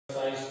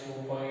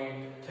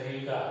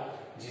X-2.3 का,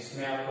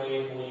 जिसमें आपको ये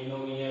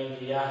पोलिनोमियल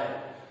दिया है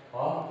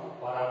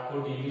और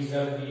आपको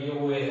डिवीजर दिए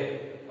हुए हैं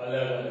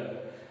अलग अलग,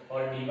 और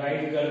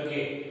डिवाइड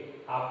करके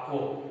आपको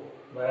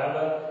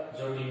बराबर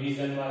जो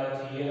डिवीजन वाला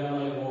थियरम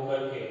है वो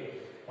करके,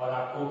 और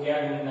आपको क्या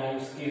ढूंढना है,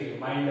 उसकी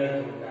रिमाइंडर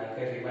ढूंढना है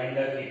कि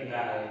रिमाइंडर कितना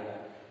आएगा।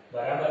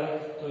 बराबर है,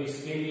 तो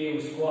इसके लिए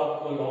उसको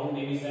आपको लॉन्ग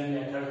डिवीजन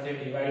मेथड से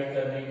डिवाइड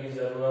करने की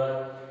जरूरत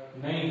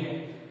नहीं है।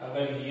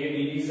 अगर ये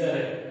डिवीजर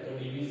है तो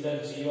divisor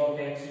g of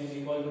x is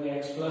equal to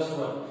x plus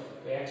 1,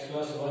 तो x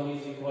plus 1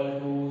 is equal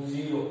to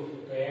 0,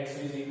 तो x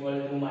इज इक्वल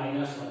टू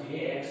 -1। ये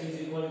x इज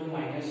इक्वल टू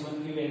 -1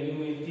 की वैल्यू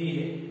मिलती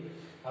है।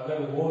 अगर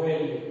वो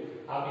वैल्यू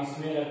आप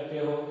इसमें रखते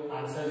हो,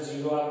 आंसर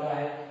 0 आता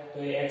है, तो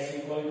x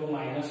इक्वल टू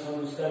 -1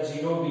 उसका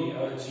 0 भी है,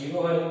 और 0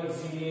 है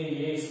इसीलिए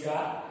ये इसका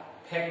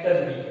फैक्टर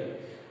भी है।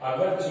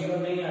 अगर 0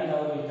 नहीं आता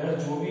तो इधर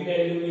जो भी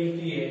वैल्यू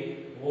मिलती है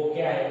वो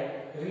क्या है,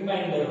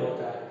 रिमाइंडर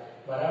होता है।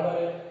 बराबर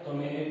है, तो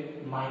मैंने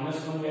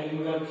 -1 वैल्यू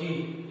रखी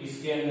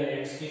इसके अंदर,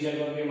 x की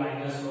जगह पे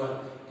 -1,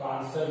 तो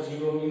आंसर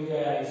 0 मिल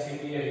गया,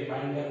 इसीलिए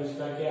रिमाइंडर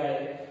उसका क्या है,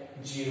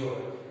 0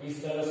 है।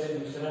 इस तरह से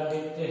दूसरा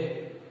देखते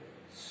हैं।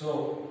 सो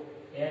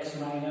x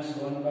minus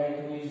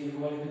 1/2 is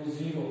equal to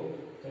 0,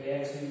 तो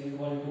x इज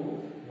इक्वल टू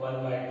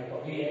 1/2।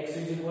 अभी x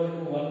इज इक्वल टू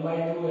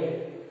 1/2 है,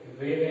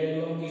 वे वैल्यू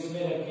हम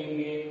किसमें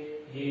रखेंगे,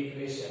 ये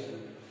इक्वेशन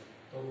में।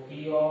 तो p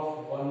of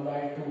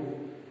 1/2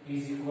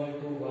 is equal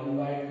to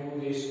 1/2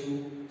 raise to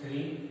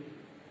 3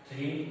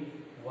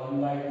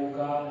 1/2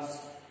 का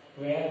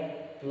स्क्वायर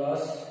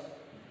प्लस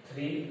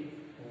 3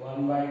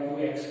 1/2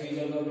 x की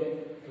जगह पे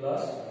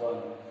प्लस 1,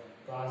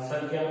 तो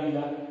आंसर क्या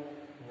मिला,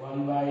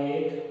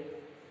 1/8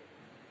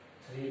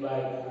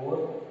 3/4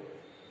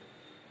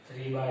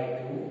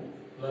 3/2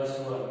 प्लस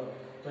 1।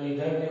 तो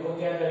इधर देखो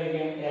क्या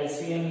करेंगे,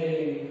 एलसीएम ले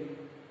लेंगे,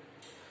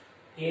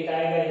 8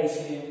 आएगा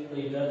एलसीएम, तो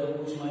इधर तो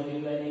कुछ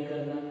मल्टीप्लाई नहीं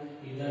करना,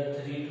 इधर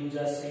 3 2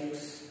 जा 6,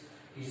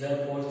 इधर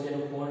 4 से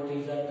 4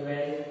 3 जा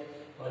 12,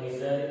 और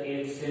इधर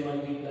 8 से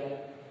मल्टीप्लाई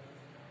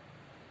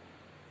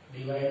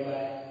डिवाइड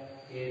बाय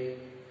 8,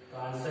 तो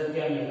आंसर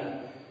क्या मिला,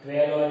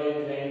 12 और 8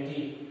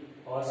 20,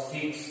 और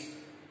 6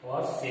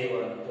 और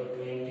 7, तो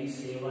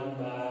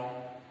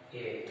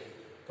 27/8।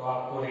 तो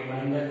आपको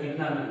रिमाइंडर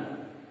कितना मिला,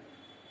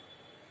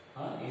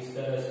 हाँ इस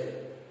तरह से,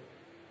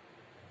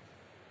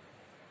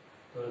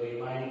 तो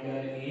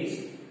रिमाइंडर इज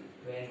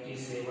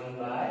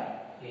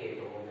 27/8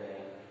 हो गया।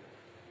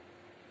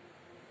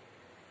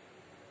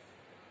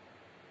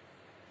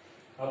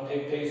 अब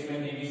देखते हैं, इसमें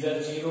डिवीजर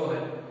 0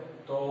 है,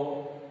 तो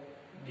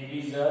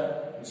divisor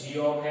g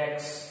of x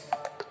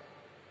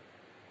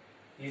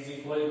is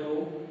equal to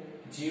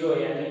 0,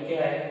 यानी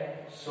क्या है,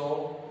 सो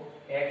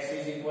x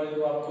इज इक्वल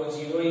टू आपको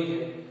 0 ही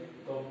है,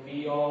 तो p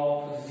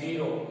of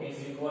 0 is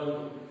equal to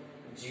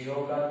 0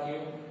 का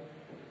क्यूब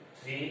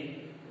 3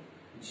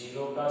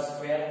 0 का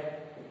स्क्वायर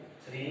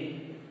 3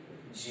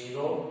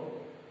 0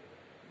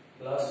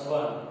 प्लस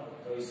 1,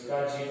 तो इसका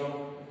 0,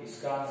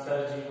 इसका आंसर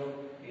 0,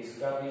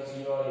 इसका भी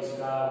 0,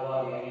 इसका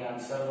 1, यानी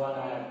आंसर 1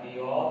 आया, p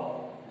ऑफ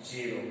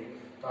 0।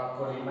 तो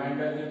आपको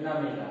रिमाइंडर कितना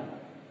मिला,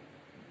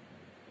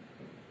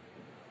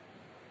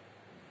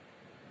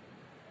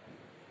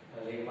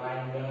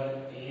 रिमाइंडर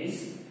इज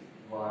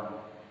 1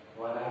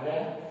 आ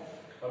गया।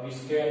 अब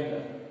इसके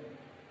अंदर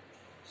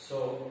सो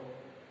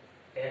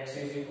x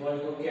इज इक्वल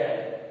टू क्या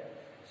है,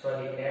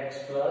 sorry x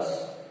plus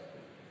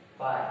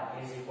pi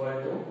is equal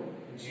to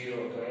 0,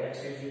 तो x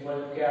इज इक्वल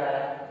टू क्या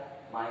है,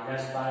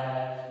 -पाई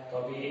है, तो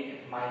अभी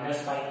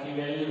 -पाई की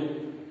वैल्यू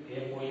ये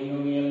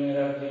पोलिनोमियल में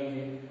रख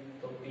देंगे,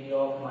 तो p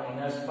of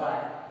 -pi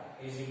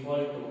is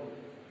equal to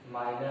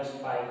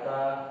 -पाई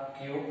का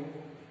क्यूब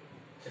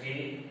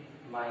 3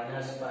 -पाई का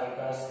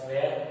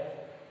स्क्वायर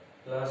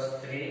प्लस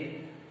 3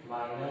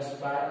 -पाई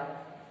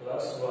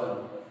प्लस 1,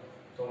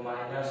 तो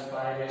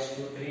 -पाई रेज़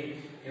टू 3,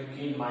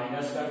 क्योंकि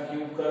माइनस का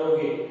क्यूब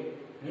करोगे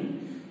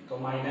तो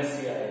माइनस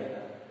ही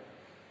आएगा,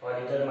 और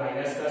इधर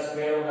माइनस का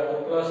स्क्वायर होगा तो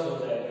प्लस हो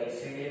जाएगा,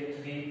 इसीलिए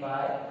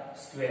 3पाई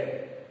स्क्वायर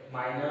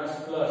माइनस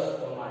प्लस,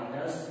 तो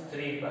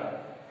 -3पाई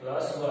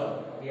प्लस 1।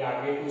 अभी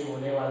आगे कुछ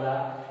होने वाला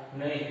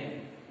नहीं है,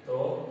 तो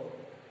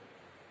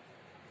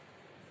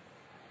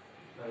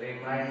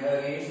रिमाइंडर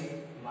इज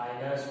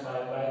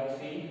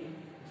 -पाई/3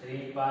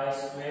 3पाई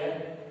स्क्वायर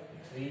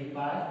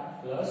 3पाई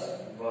प्लस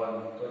 1,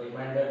 तो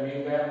रिमाइंडर मिल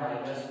गया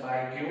 -पाई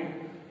क्यूब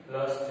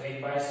प्लस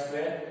 3पाई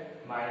स्क्वायर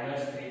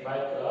 -3पाई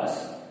प्लस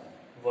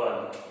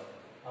 1।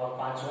 अब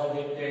पांचवा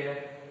देखते हैं,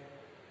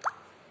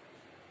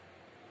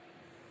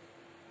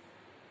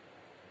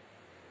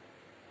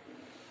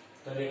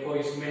 तो देखो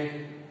इसमें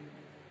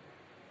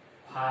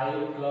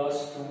 5 plus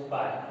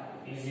 2पाई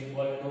is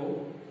equal to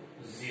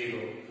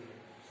 0,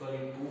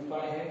 sorry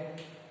 2पाई है,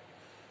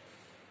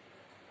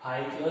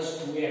 5 प्लस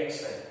 2x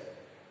है,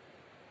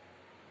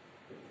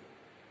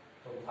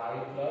 तो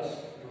 5 प्लस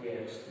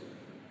 2x,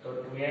 तो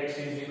 2x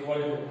इज इक्वल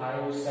टू 5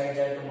 उस साइड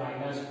जाए तो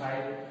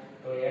 -5,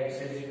 तो x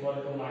is equal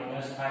to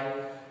 -5,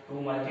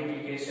 2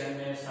 multiplication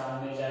में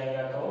सामने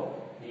जाएगा तो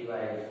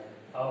डिवाइड।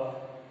 अब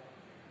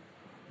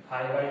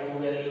 5/2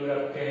 वैल्यू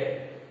रखते हैं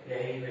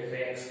यही पे,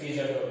 x की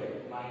जगह पे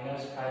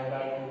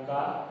 -5/2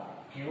 का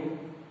क्यू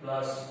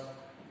प्लस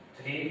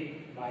 3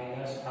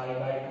 माइनस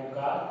 5/2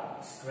 का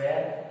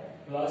स्क्वायर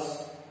प्लस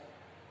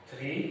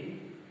 3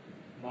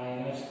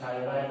 माइनस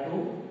 5/2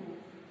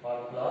 और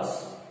प्लस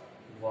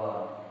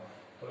 1।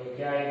 तो ये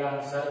क्या आएगा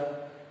आंसर?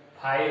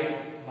 5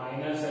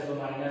 माइनस है तो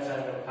माइनस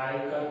आएगा,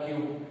 5 का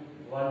क्यूब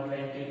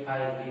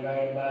 125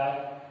 डिवाइड बाय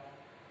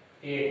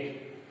 8,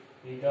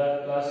 इधर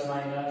प्लस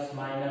माइनस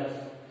माइनस,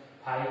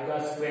 5 का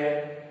स्क्वायर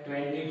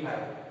 25,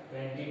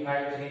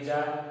 25 3 जा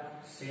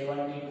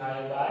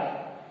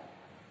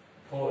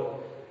 75/4,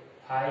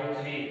 5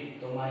 3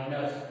 तो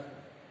माइनस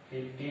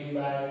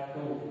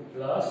 15/2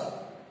 प्लस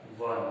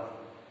 1।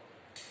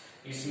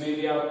 इसमें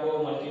भी आपको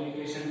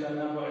मल्टीप्लिकेशन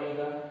करना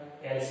पड़ेगा,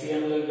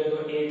 एलसीएम लोगे तो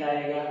 8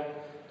 आएगा,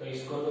 तो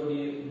इसको तो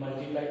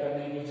मल्टीप्लाई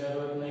करने की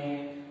जरूरत नहीं है,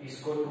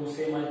 इसको 2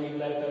 से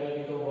मल्टीप्लाई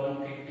करेंगे तो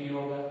 150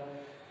 होगा,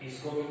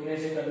 इसको कितने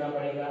से करना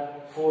पड़ेगा?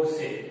 4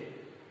 से,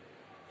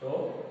 तो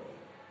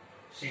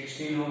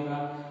 16 होगा,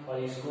 और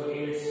इसको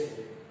 8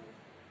 से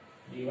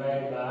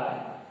डिवाइड बाय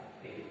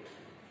 8,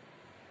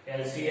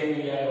 एलसीएम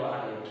लिया है वहां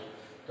 8।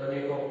 तो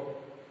देखो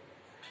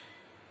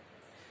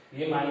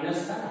ये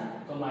माइनस था ना,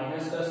 तो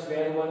माइनस का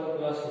स्क्वायर हुआ तो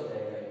प्लस हो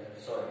जाएगा इधर,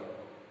 सॉरी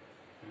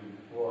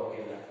वो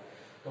अकेला।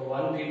 तो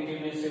 150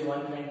 में से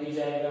 120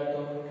 जाएगा तो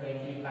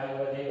 25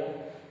 बचेगा,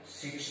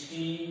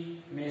 60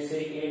 में से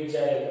 8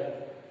 जाएगा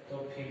तो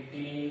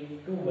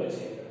 52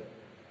 बचेगा,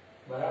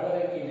 बराबर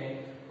है कि नहीं?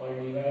 और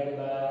डिवाइड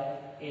बाय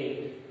 8,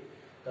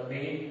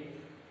 तभी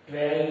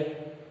 12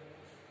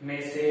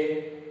 में से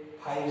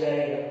 5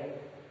 जाएगा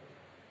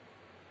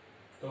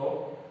तो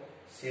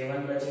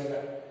 7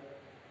 बचेगा,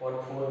 और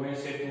 4 में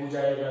से 2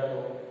 जाएगा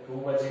तो 2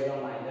 बचेगा,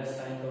 माइनस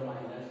साइन तो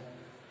माइनस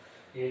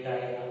 8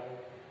 आएगा।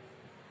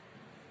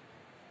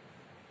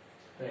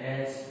 तो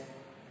हेंस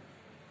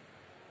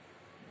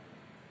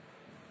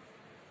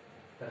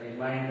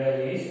रिमाइंडर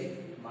इज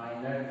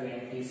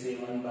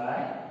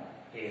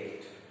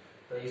 -27/8।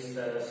 तो इस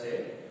तरह से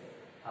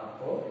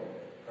आपको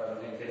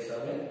करने थे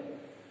सब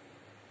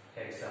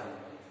एग्जाम,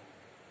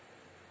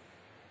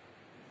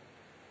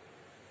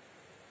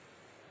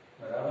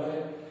 बराबर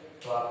है?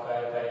 तो आपका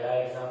पहला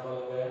एग्जाम्पल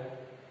हो गया,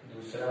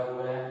 दूसरा हो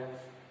गया,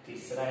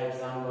 तीसरा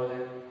एग्जाम्पल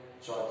है,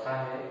 चौथा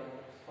है,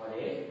 और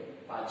ये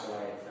पांचवा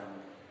एग्जाम्पल।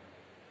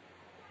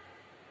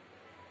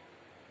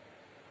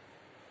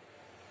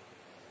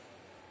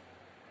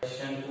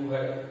 क्वेश्चन 2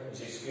 है,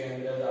 जिसके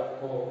अंदर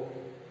आपको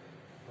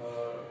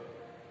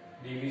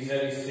डिवीजन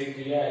इससे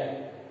किया है,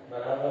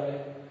 बराबर है?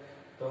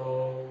 तो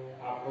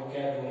आपको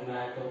क्या ढूंढना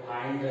है? तो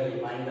फाइंड द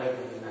रिमाइंडर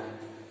ढूंढना है।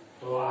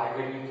 तो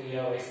आगे भी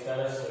किया इस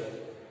तरह से,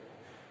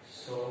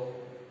 सो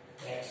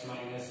x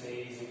minus a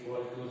is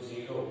equal to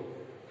 0,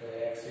 तो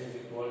x is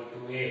equal to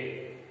a,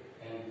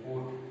 and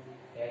put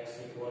x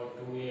equal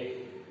to a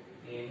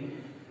in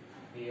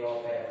p of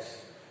x।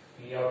 p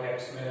of x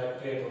में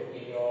रखते तो p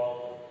of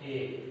a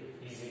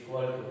is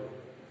equal to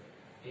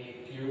a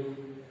cube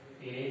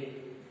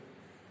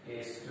a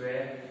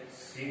square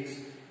 6,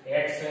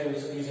 x है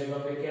उसकी जगह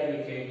पे क्या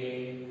लिखेंगे?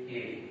 a,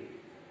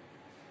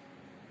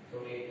 तो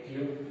a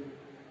cube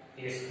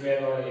a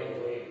square और a,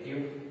 तो a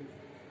cube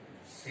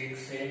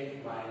 6a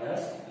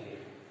minus a,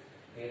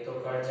 तो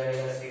कट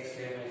जाएगा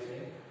 6a में से,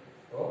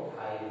 तो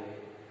 5a।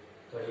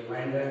 तो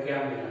रिमाइंडर क्या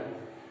मिला?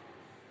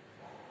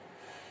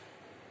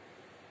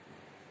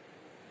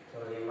 तो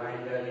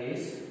रिमाइंडर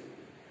इज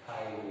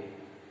 5a।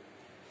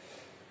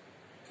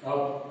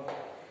 अब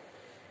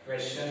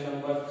क्वेश्चन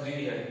नंबर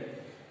 3 है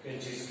कि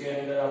जिसके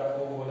अंदर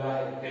आपको बोला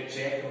है कि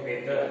check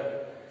whether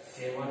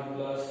 7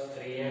 +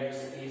 3x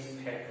is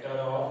factor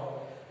of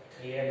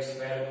 3x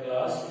square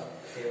plus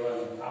 7।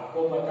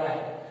 आपको पता है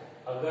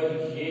अगर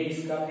ये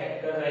इसका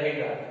फैक्टर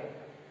रहेगा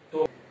तो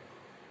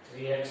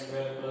 3x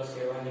स्क्वायर प्लस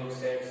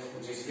 7x,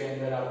 जिसके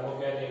अंदर आपको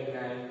क्या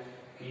देखना है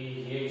कि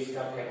ये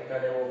इसका फैक्टर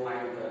है, वो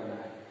फाइंड करना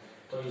है।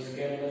 तो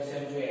इसके अंदर से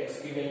हम जो x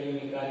की वैल्यू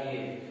निकाली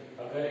है,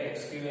 अगर x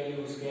की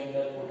वैल्यू उसके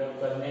अंदर पुटअप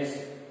करने से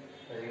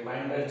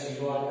रिमाइंडर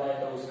 0 आता है,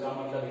 तो उसका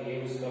मतलब ये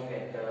उसका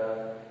फैक्टर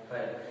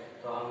है।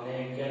 तो हमने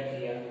क्या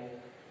किया,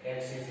 x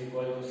is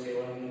equal to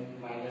 7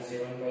 -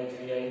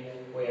 7/3 आई,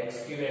 वो x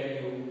की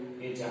वैल्यू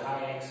ये जहां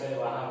x है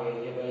वहां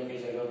वेरिएबल की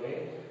जगह पे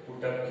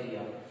पुटअप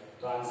किया,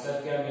 तो आंसर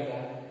क्या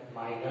मिला?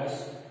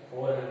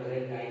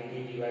 -490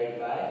 डिवाइड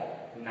बाय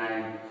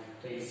 9।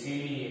 तो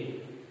इसीलिए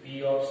p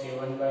of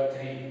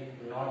 7/3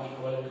 not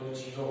equal to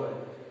 0 है,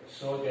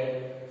 so that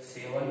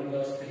 7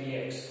 +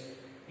 3x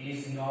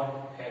is not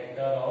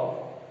factor of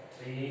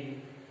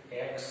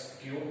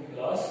 3x³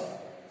 plus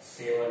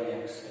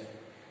 7x है।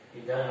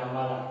 इधर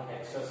हमारा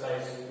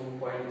एक्सरसाइज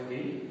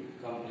 2.3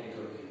 कंप्लीट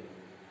होगी।